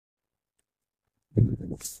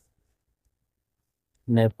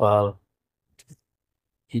Nepal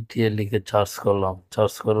ETE লিখে search করলাম।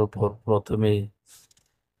 Search করার পর প্রথমেই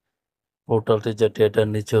পোর্টালটি যেটি এটার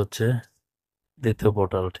নিচে হচ্ছে দ্বিতীয়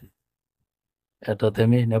পোর্টালটি। এটাতে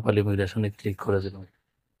আমি নেপাল ইমিগ্রেশনে ক্লিক করে দিলাম।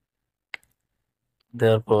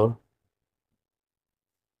 দেওয়ার পর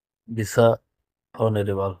ভিসা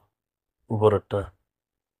অনারেবল উপরেরটা।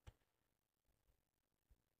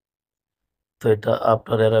 তো এটা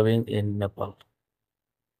after arriving in Nepal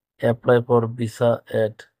apply for visa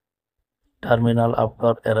at terminal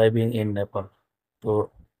after arriving in Nepal. তো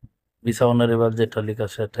ভিসা অনারেবল যেটা লেখা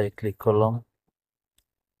সেটাই ক্লিক করলাম।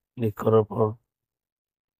 ক্লিক করার পর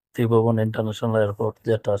ত্রিভুবন ইন্টারন্যাশনাল এয়ারপোর্ট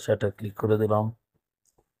যেটা সেটা ক্লিক করে দিলাম।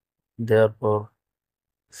 দেওয়ার পর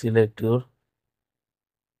select your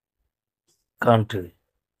country.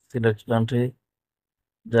 Select country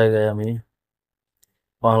জায়গায় আমি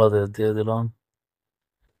বাংলাদেশ দিয়ে দিলাম।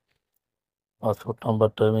 পাসপোর্ট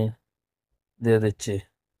নাম্বারটা আমি দিয়ে দিচ্ছি।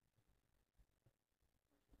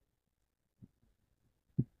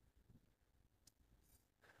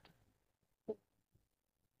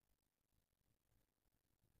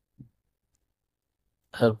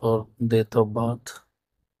 তারপর ডেট অফ বার্থ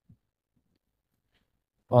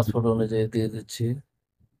পাসপোর্ট অনুযায়ী দিয়ে দিচ্ছি।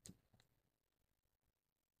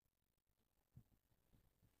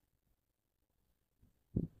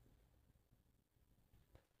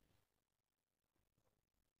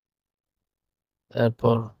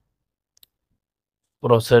 এরপর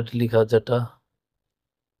প্রসেড লিখা যেটা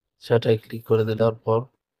সেটাই ক্লিক করে দেওয়ার পর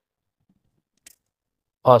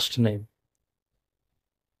ফার্স্ট নেম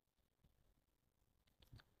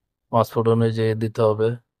পাসপোর্ট অনুযায়ী দিতে হবে।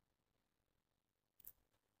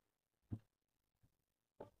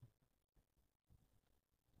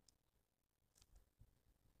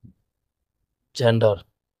 Gender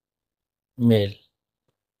mail.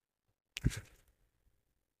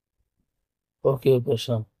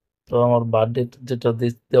 অকুপেশন তো আমার বার্থডে যেটা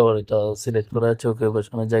দিতে হবে এটা সিলেক্ট করা আছে।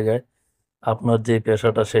 অকুপেশনের জায়গায় আপনার যে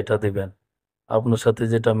পেশাটা সেটা দিবেন, আপনার সাথে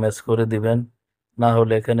যেটা ম্যাচ করে দিবেন, না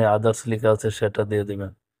হলে এখানে আদার্স লেখা আছে সেটা দিয়ে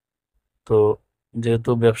দিবেন। তো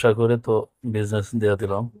যেহেতু ব্যবসা করে তো বিজনেস দিয়ে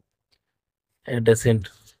দিলাম। Address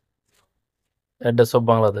address of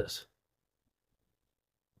Bangladesh.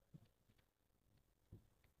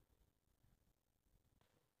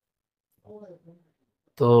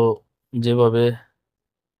 তো যেভাবে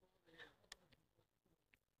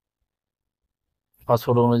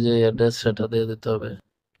পাসপোর্ট অনুযায়ী অ্যাড্রেস সেটা দিয়ে দিতে হবে।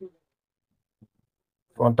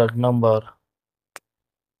 কন্ট্যাক্ট নাম্বার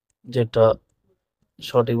যেটা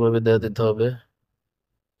সঠিকভাবে দিয়ে দিতে হবে।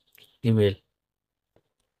 ইমেল,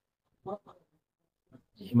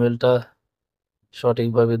 ইমেলটা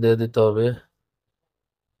সঠিকভাবে দিয়ে দিতে হবে।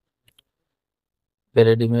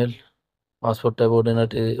 Valid email, passport type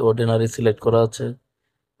ordinary select করা আছে,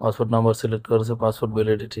 পাসপোর্ট নাম্বার সিলেক্ট করা আছে, পাসপোর্ট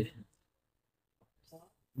ভ্যালিডিটি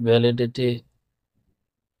ভ্যালিডিটি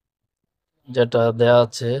যেটা দেয়া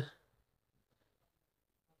আছে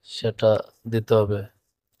সেটা দিতে হবে।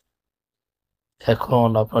 এখন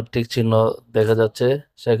আপনার টিক চিহ্ন দেখা যাচ্ছে,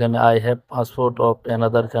 সেখানে I have passport of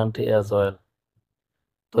another country as well.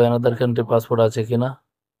 তো অ্যানাদার কান্ট্রি পাসপোর্ট আছে কিনা,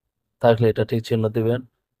 থাকলে এটা টিক চিহ্ন দিবেন,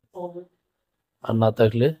 আর না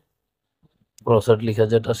থাকলে প্রসেড লিখা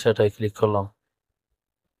যেটা সেটাই ক্লিক করলাম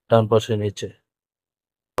ডান পাশে নিচে।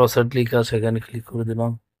 প্রসেড লিখা সেখানে ক্লিক করে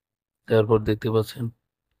দিলাম। তারপর দেখতে পাচ্ছেন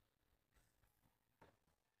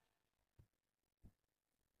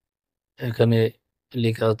এখানে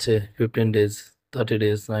লেখা আছে 15 days, 30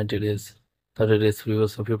 days, 90 days, 30 days free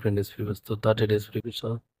visa, 15 days free visa. তো 30 days free visa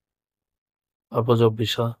purpose of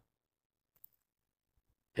visa,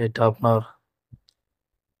 এটা আপনার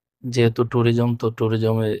যেহেতু ট্যুরিজম তো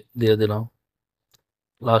ট্যুরিজমে দিয়ে দিলাম।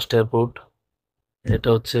 লাস্ট এয়ারপোর্ট এটা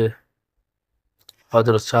হচ্ছে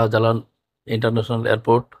হযরত শাহজালাল ইন্টারন্যাশনাল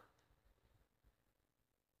এয়ারপোর্ট,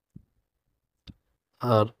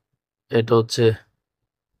 আর এটা হচ্ছে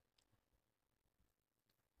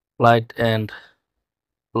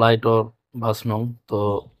ফ্লাইট অর বাস নং। তো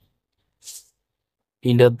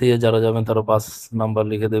ইন্ডিয়ার দিয়ে যারা যাবেন তারা বাস নাম্বার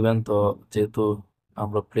লিখে দেবেন। তো যেহেতু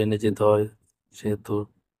আমরা প্লেনে যেতে হয় সেহেতু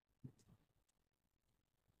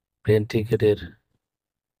প্লেন টিকিটের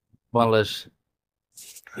বাংলাদেশ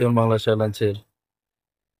বাংলাদেশ এয়ারলাইন্সের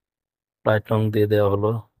ফ্লাইট নং দিয়ে দেওয়া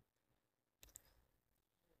হলো।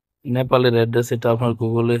 নেপালের অ্যাড্রেস এটা আপনার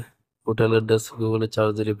গুগলে হোটেল অ্যাড্রেস গুগলে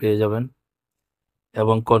চার্জ দিয়ে পেয়ে যাবেন,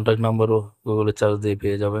 এবং কন্ট্যাক্ট নাম্বারও গুগলে চার্জ দিয়ে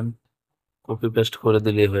পেয়ে যাবেন। কপি পেস্ট করে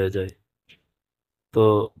দিলেই হয়ে যায়। তো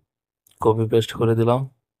কপি পেস্ট করে দিলাম।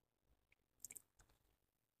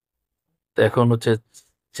 তো এখন হচ্ছে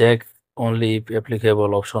check only if applicable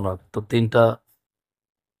optional. তো তিনটা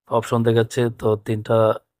অপশন দেখাচ্ছে, তো 3টা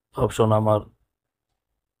অপশন আমার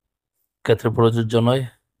ক্ষেত্রে প্রযোজ্য নয়,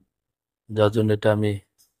 যার জন্য এটা আমি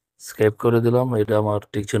স্কিপ করে দিলাম। এটা আমার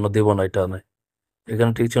টিক চিহ্ন দেব না, এটা নয়,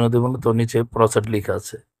 এখানে টিক চিহ্ন দেব না। তো নিচে প্রসেড লেখা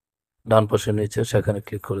আছে ডান পাশে নিচে, সেখানে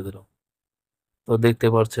ক্লিক করে দিলাম। তো দেখতে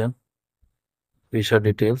পাচ্ছেন visa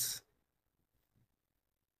details,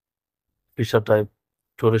 visa type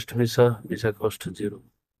tourist visa, visa cost 0।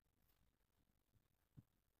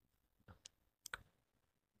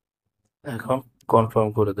 এখন কনফার্ম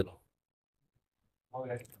করে দিলাম।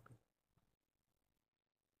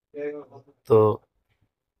 তো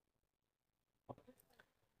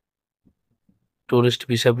টুরিস্ট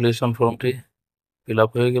ভিসা অ্যাপ্লিকেশন ফর্মটি ফিল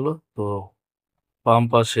আপ হয়ে গেল। তো বাম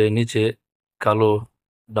পাশে নিচে কালো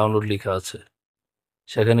ডাউনলোড লেখা আছে,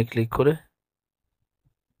 সেখানে ক্লিক করে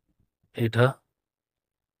এটা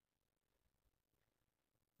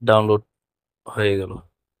ডাউনলোড হয়ে গেল।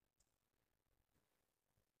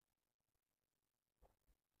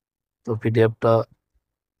 তো পিডিএফটা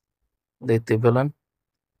দেখতে পেলেন।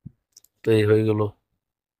 তো এই হয়ে গেল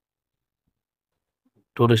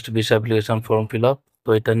tourist visa application form fill up. তো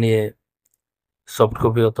এটা নিয়ে সফট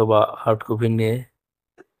কপি অথবা হার্ড কপি নিয়ে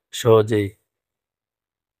সহজেই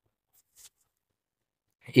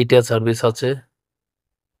ইটা সার্ভিস আছে,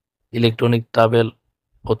 ইলেকট্রনিক ট্রাভেল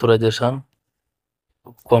অথরাইজেশন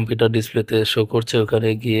কম্পিউটার ডিসপ্লেতে শো করছে, ওখানে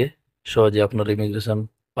গিয়ে সহজে আপনার ইমিগ্রেশন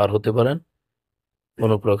পার হতে পারেন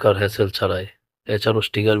কোনো প্রকার হ্যাসেল ছাড়াই। এছাড়াও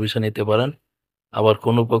স্টিকার ভিসা নিতে পারেন। আবার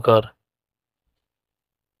কোনো প্রকার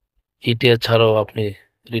ইটিএস ছাড়াও আপনি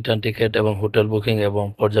রিটার্ন টিকিট এবং হোটেল বুকিং এবং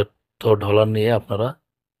পর্যাপ্ত ডলার নিয়ে আপনারা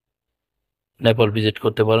নেপাল ভিজিট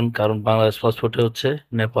করতে পারেন, কারণ বাংলাদেশ পাসপোর্টে হচ্ছে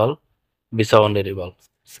নেপাল ভিসা অন অ্যারাইভাল।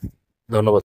 ধন্যবাদ।